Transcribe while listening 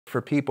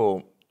for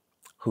people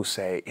who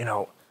say, you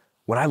know,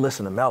 when I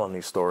listen to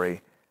Melony's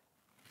story,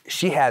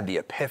 she had the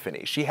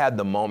epiphany. She had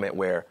the moment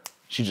where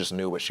she just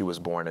knew what she was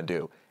born to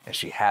do. And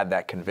she had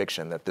that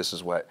conviction that this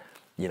is what,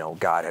 you know,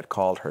 God had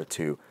called her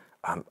to.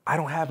 I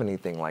don't have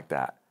anything like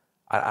that.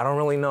 I don't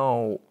really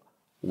know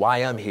why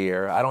I'm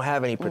here. I don't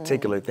have any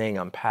particular thing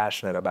I'm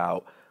passionate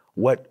about.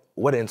 What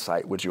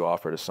insight would you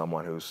offer to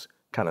someone who's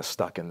kind of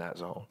stuck in that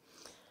zone?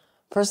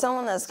 For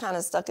someone that's kind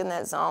of stuck in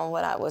that zone,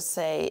 what I would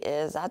say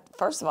is,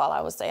 first of all,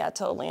 I would say I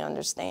totally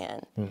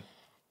understand.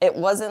 It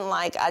wasn't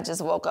like I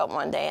just woke up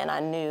one day and I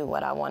knew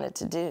what I wanted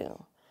to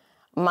do.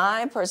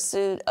 My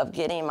pursuit of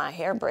getting my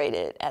hair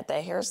braided at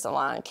the hair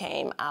salon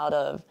came out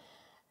of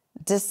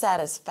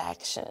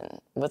dissatisfaction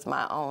with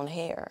my own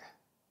hair.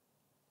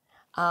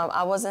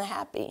 I wasn't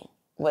happy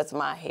with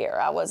my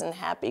hair. I wasn't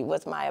happy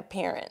with my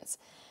appearance.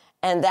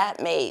 And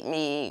that made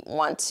me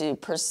want to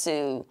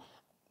pursue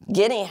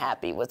getting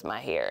happy with my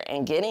hair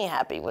and getting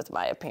happy with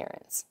my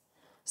appearance.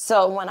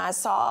 So when I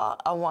saw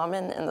a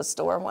woman in the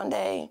store one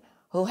day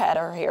who had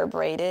her hair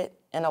braided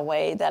in a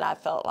way that I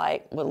felt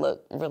like would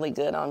look really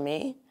good on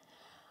me,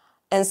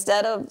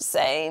 instead of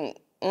saying,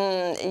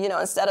 you know,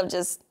 instead of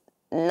just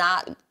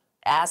not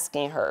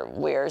asking her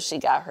where she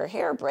got her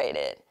hair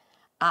braided,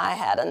 I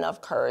had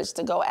enough courage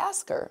to go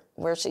ask her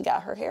where she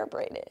got her hair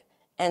braided.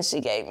 And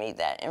she gave me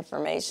that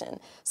information.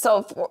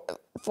 So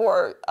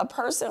for a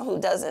person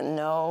who doesn't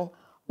know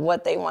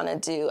what they want to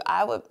do,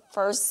 I would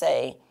first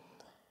say,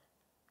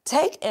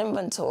 take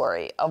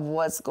inventory of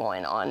what's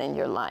going on in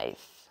your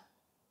life.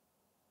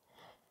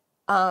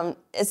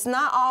 It's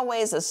not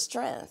always a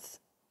strength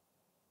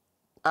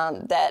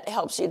that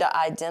helps you to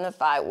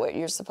identify what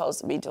you're supposed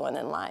to be doing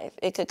in life.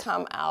 It could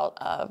come out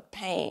of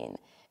pain.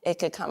 It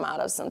could come out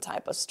of some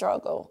type of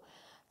struggle.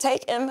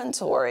 Take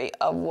inventory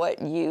of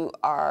what you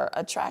are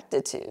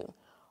attracted to.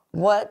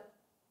 What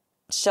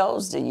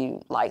shows do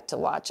you like to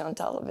watch on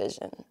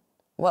television?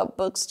 What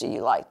books do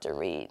you like to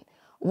read?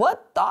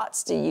 What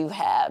thoughts do you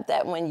have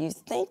that when you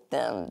think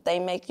them, they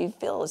make you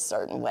feel a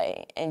certain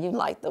way and you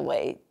like the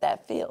way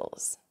that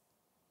feels?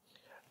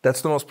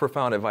 That's the most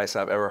profound advice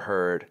I've ever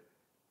heard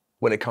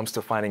when it comes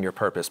to finding your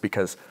purpose,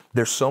 because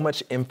there's so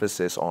much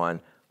emphasis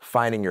on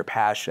finding your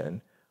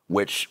passion,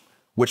 which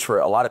for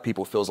a lot of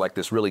people feels like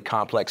this really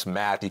complex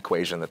math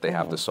equation that they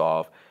have to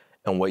solve.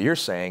 And what you're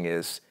saying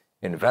is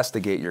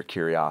investigate your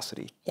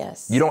curiosity.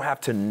 Yes. You don't have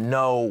to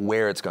know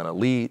where it's going to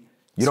lead.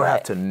 You don't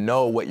have to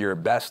know what you're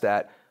best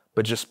at,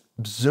 but just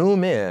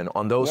zoom in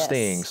on those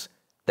things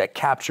that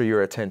capture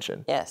your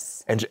attention.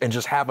 Yes. And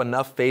just have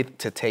enough faith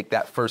to take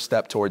that first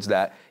step towards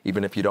that,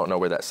 even if you don't know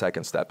where that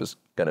second step is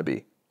going to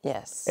be.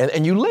 Yes.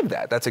 And you live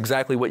that. That's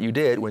exactly what you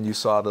did when you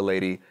saw the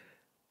lady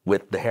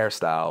with the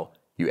hairstyle.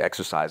 You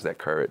exercised that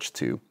courage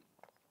to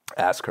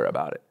ask her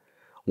about it.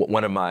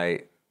 One of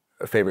my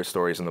favorite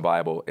stories in the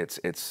Bible,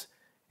 it's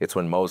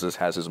when Moses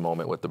has his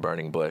moment with the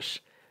burning bush.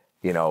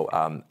 You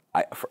know,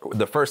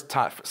 the first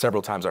time,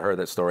 several times I heard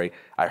that story,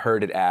 I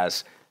heard it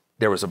as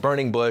there was a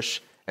burning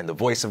bush and the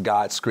voice of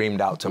God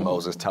screamed out to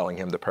Moses, telling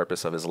him the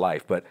purpose of his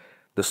life. But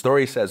the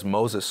story says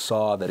Moses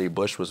saw that a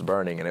bush was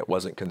burning and it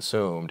wasn't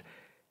consumed,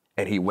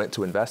 and he went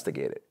to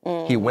investigate it.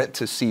 He went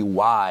to see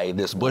why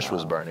this bush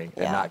was burning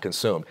and not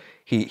consumed.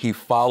 He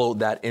followed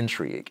that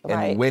intrigue.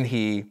 And when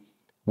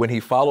he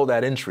followed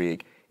that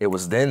intrigue, it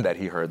was then that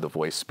he heard the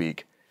voice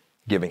speak,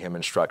 giving him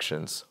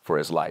instructions for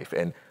his life.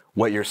 And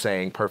what you're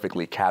saying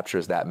perfectly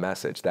captures that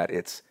message, that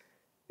it's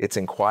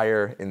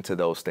inquire into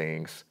those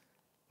things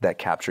that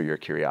capture your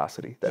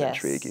curiosity, that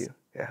intrigue you.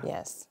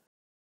 Yes.